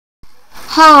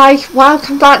Hi,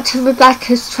 welcome back to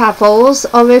Rebecca's Travels,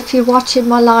 or if you're watching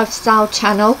my lifestyle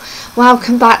channel,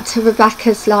 welcome back to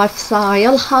Rebecca's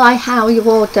Lifestyle. Hi, how are you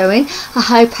all doing? I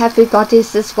hope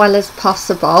everybody's as well as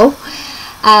possible.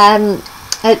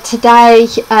 Today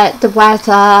the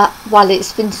weather, well,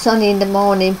 it's been sunny in the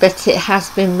morning, but it has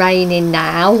been raining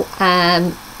now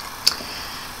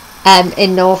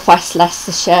in northwest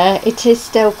Leicestershire. It is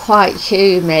still quite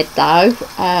humid though,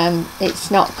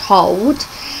 it's not cold.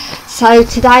 So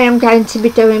today I'm going to be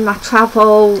doing my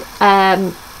travel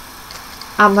and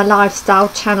my lifestyle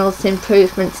channels,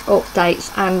 improvements,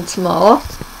 updates and more.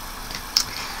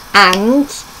 And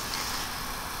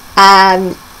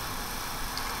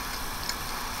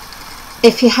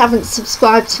if you haven't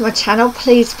subscribed to my channel,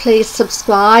 please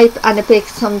subscribe, and a big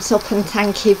thumbs up, and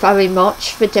thank you very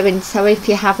much for doing so if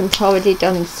you haven't already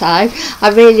done so. I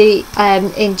really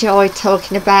enjoy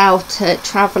talking about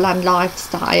travel and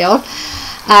lifestyle.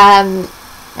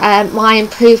 My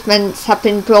improvements have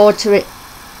been broader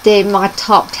in my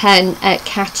top 10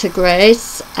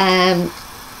 categories,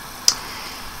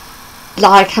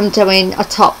 like I'm doing a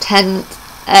top 10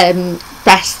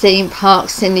 best theme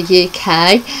parks in the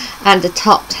UK and the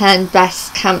top 10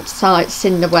 best campsites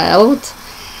in the world.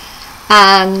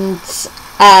 And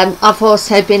I've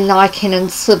also been liking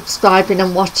and subscribing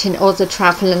and watching other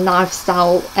travel and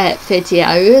lifestyle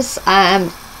videos,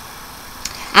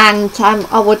 and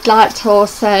I would like to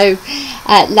also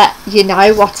let you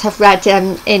know what I've read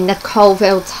in the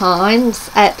Colville Times.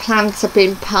 Plans have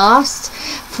been passed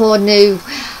for new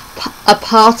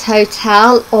apart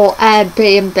hotel or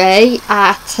Airbnb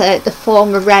at the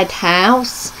former Red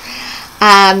House.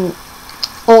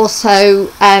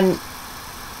 Also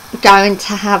going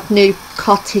to have new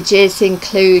cottages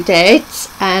included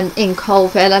in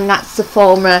Colville, and that's the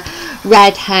former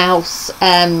Red House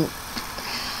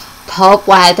pub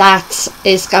where that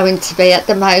is going to be. At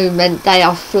the moment they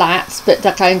are flats, but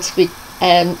they're going to be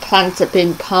plans have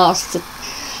been passed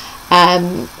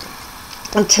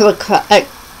to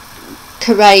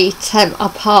create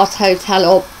apart hotel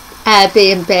or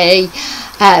Airbnb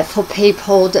for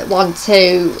people that want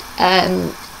to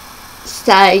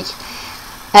stay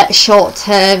short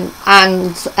term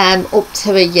and up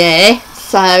to a year.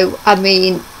 So I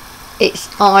mean, it's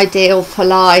ideal for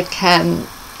like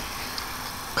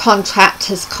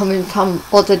contractors coming from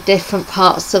other different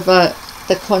parts of the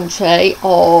country,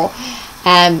 or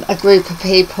a group of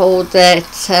people that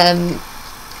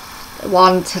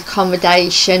want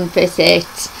accommodation,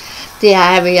 visit the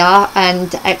area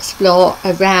and explore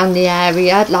around the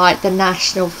area, like the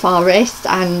National Forest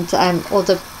and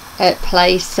other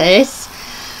places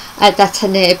that are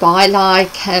nearby,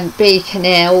 like Beacon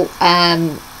Hill,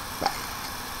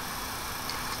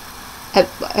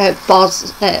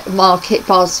 Market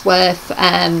Bosworth,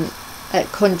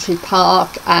 Country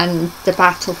Park and the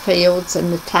battlefields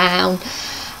and the town,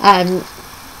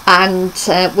 and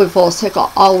we've also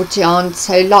got Old John,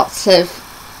 so lots of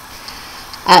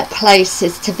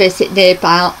places to visit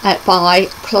nearby,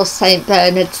 plus St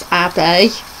Bernard's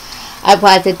Abbey,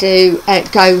 where they do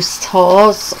ghost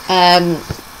tours.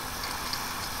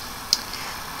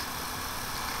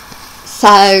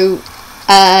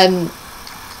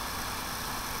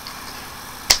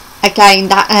 Again,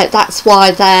 that's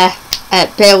why they're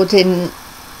building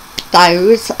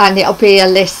those, and it'll be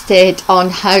listed on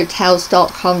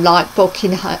hotels.com like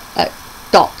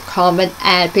booking.com and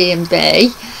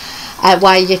Airbnb,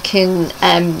 where you can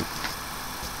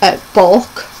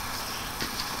book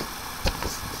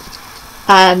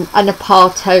an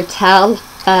apart hotel.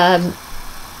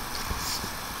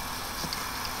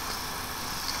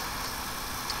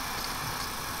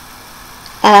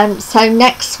 So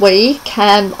next week,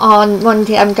 on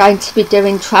Monday, I'm going to be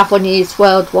doing Travel News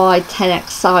Worldwide 10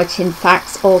 Exciting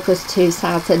Facts, August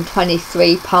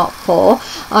 2023, Part 4.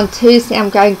 On Tuesday, I'm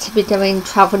going to be doing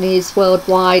Travel News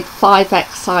Worldwide 5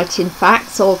 Exciting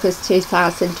Facts, August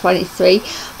 2023,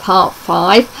 Part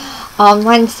 5. On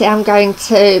Wednesday, I'm going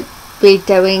to be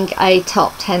doing a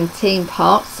top 10 theme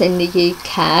parks in the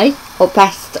UK, or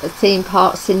best theme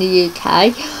parks in the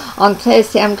UK. On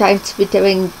Thursday, I'm going to be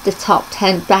doing the top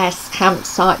 10 best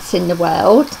campsites in the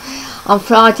world. On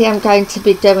Friday, I'm going to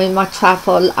be doing my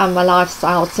travel and my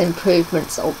lifestyles,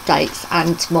 improvements, updates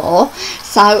and more.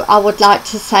 So I would like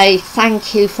to say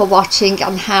thank you for watching,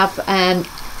 and have a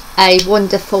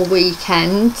wonderful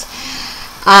weekend,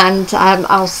 and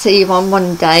I'll see you on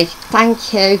Monday.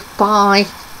 Thank you. Bye.